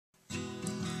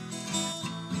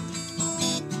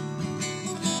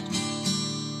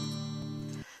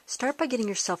Start by getting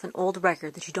yourself an old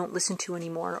record that you don't listen to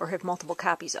anymore or have multiple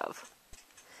copies of.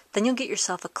 Then you'll get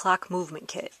yourself a clock movement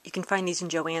kit. You can find these in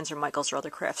Joann's or Michael's or other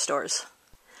craft stores.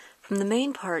 From the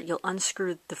main part, you'll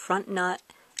unscrew the front nut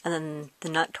and then the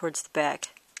nut towards the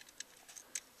back.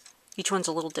 Each one's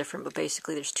a little different, but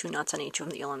basically there's 2 nuts on each of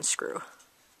them that you'll unscrew.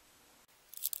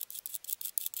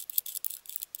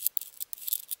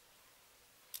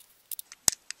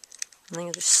 And then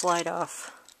you'll just slide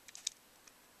off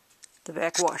the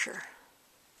back washer.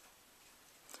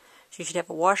 So you should have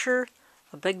a washer,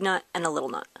 a big nut, and a little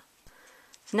nut.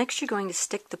 So next you're going to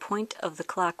stick the point of the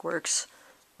clockworks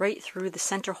right through the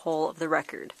center hole of the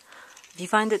record. If you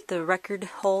find that the record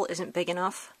hole isn't big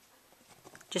enough,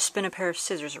 just spin a pair of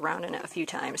scissors around in it a few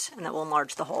times, and that will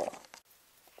enlarge the hole.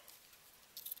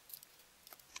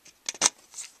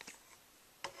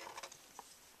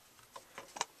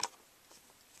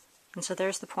 And so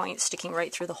there's the point sticking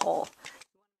right through the hole.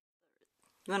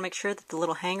 You want to make sure that the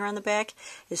little hanger on the back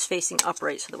is facing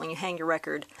upright so that when you hang your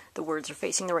record, the words are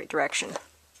facing the right direction.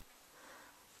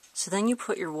 So then you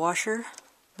put your washer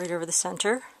right over the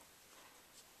center,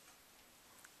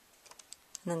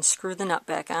 and then screw the nut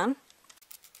back on.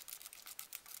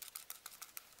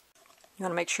 You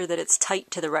want to make sure that it's tight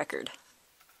to the record.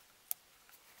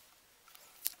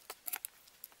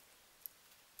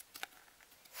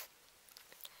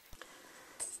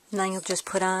 And then you'll just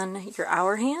put on your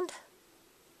hour hand,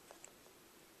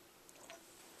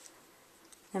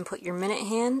 and put your minute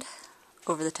hand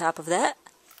over the top of that.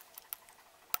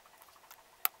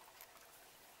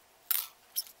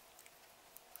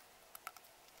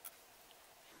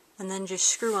 And then just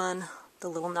screw on the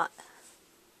little nut.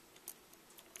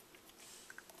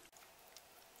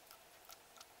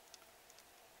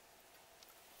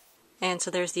 And so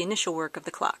there's the initial work of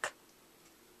the clock.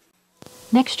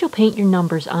 Next you'll paint your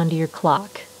numbers onto your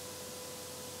clock.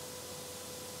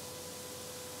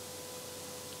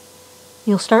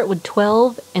 You'll start with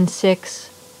 12 and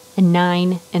 6 and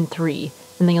 9 and 3,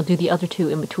 and then you'll do the other 2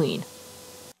 in between.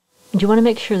 And you want to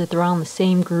make sure that they're all in the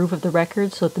same groove of the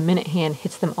record so that the minute hand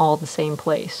hits them all the same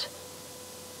place.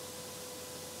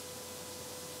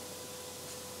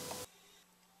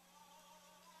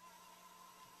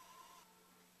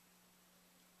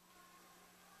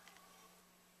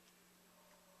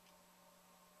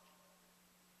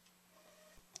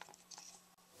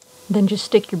 Then just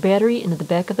stick your battery into the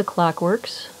back of the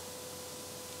clockworks,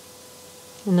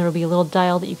 and there will be a little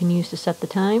dial that you can use to set the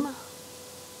time.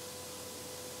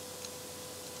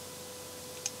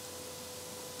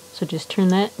 So just turn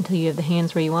that until you have the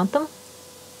hands where you want them.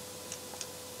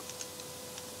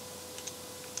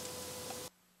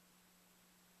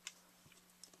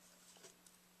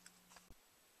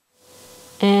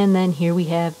 And then here we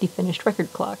have the finished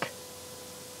record clock.